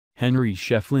Henry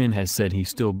Shefflin has said he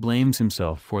still blames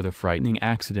himself for the frightening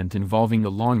accident involving a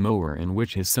lawnmower in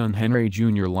which his son Henry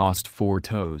Jr. lost 4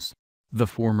 toes. The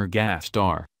former gas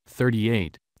star,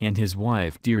 38, and his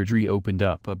wife Deirdre opened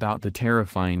up about the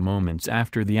terrifying moments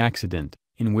after the accident,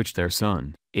 in which their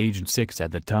son, aged 6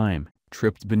 at the time,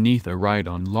 tripped beneath a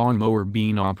ride-on lawnmower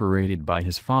being operated by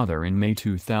his father in May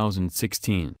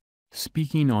 2016.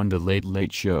 Speaking on The Late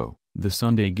Late Show, the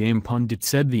Sunday game pundit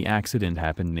said the accident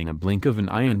happened in a blink of an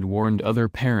eye and warned other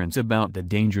parents about the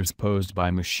dangers posed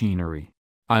by machinery.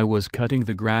 "I was cutting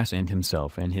the grass and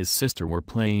himself and his sister were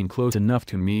playing close enough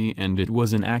to me and it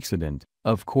was an accident.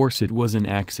 Of course it was an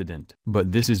accident.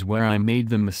 But this is where I made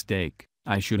the mistake.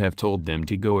 I should have told them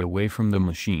to go away from the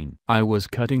machine. I was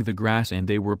cutting the grass and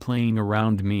they were playing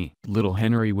around me. Little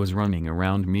Henry was running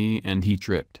around me and he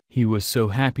tripped. He was so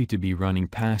happy to be running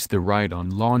past the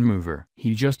ride-on lawnmower.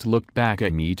 He just looked back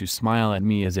at me to smile at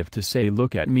me as if to say,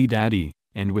 'Look at me, Daddy.'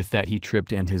 And with that he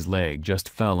tripped and his leg just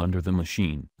fell under the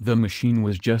machine. The machine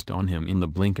was just on him in the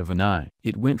blink of an eye.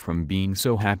 It went from being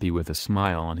so happy with a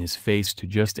smile on his face to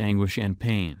just anguish and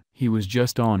pain. He was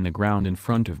just on the ground in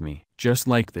front of me. Just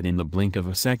like that in the blink of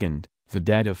a second," the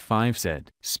dad of 5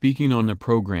 said. Speaking on the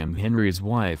program, Henry's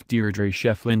wife Deirdre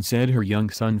Shefflin said her young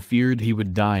son feared he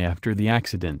would die after the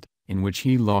accident, in which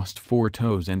he lost 4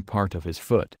 toes and part of his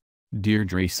foot.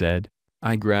 Deirdre said,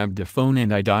 "I grabbed the phone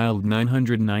and I dialed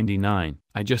 999.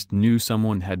 I just knew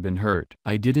someone had been hurt.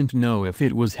 I didn't know if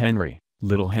it was Henry,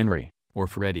 little Henry, or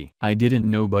Freddie. I didn't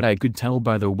know, but I could tell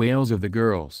by the wails of the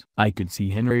girls. I could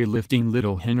see Henry lifting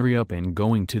little Henry up and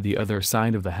going to the other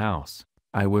side of the house.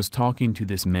 I was talking to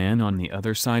this man on the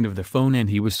other side of the phone and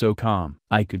he was so calm.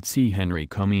 I could see Henry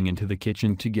coming into the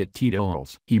kitchen to get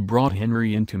Tito's. He brought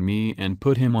Henry into me and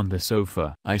put him on the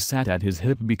sofa. I sat at his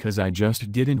hip because I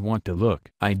just didn't want to look.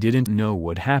 I didn't know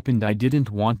what happened. I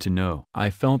didn't want to know. I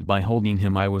felt by holding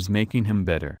him I was making him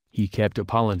better." He kept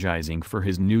apologizing for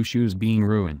his new shoes being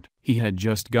ruined. He had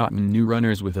just gotten new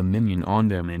runners with a minion on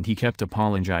them and he kept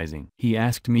apologizing. He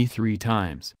asked me 3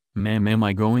 times, "Ma'am, am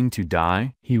I going to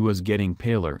die?" He was getting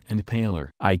paler and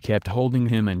paler. I kept holding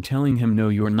him and telling him, "No,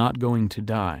 you're not going to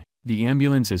die. The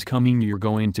ambulance is coming, you're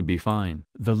going to be fine."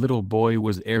 The little boy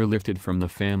was airlifted from the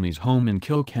family's home in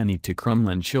Kilkenny to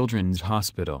Crumlin Children's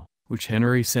Hospital, which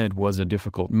Henry said was a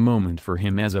difficult moment for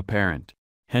him as a parent.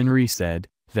 Henry said,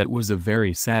 "That was a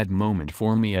very sad moment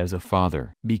for me as a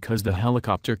father. Because the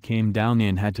helicopter came down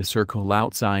and had to circle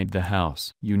outside the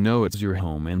house. You know, it's your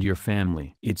home and your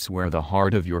family. It's where the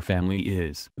heart of your family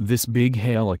is. This big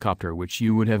helicopter which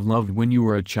you would have loved when you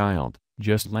were a child,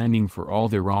 just landing for all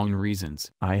the wrong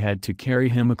reasons. I had to carry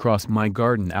him across my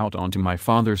garden out onto my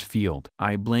father's field.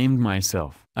 I blamed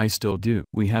myself. I still do.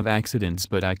 We have accidents,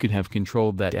 but I could have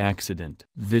controlled that accident.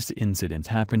 This incident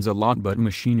happens a lot, but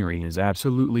machinery is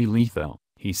absolutely lethal,"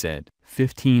 he said.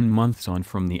 15 months on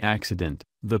from the accident,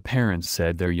 the parents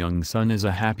said their young son is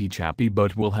a happy chappy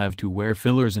but will have to wear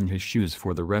fillers in his shoes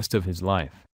for the rest of his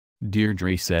life.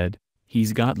 Deirdre said,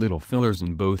 "He's got little fillers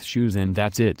in both shoes and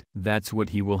that's it. That's what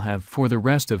he will have for the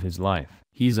rest of his life.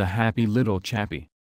 He's a happy little chappy."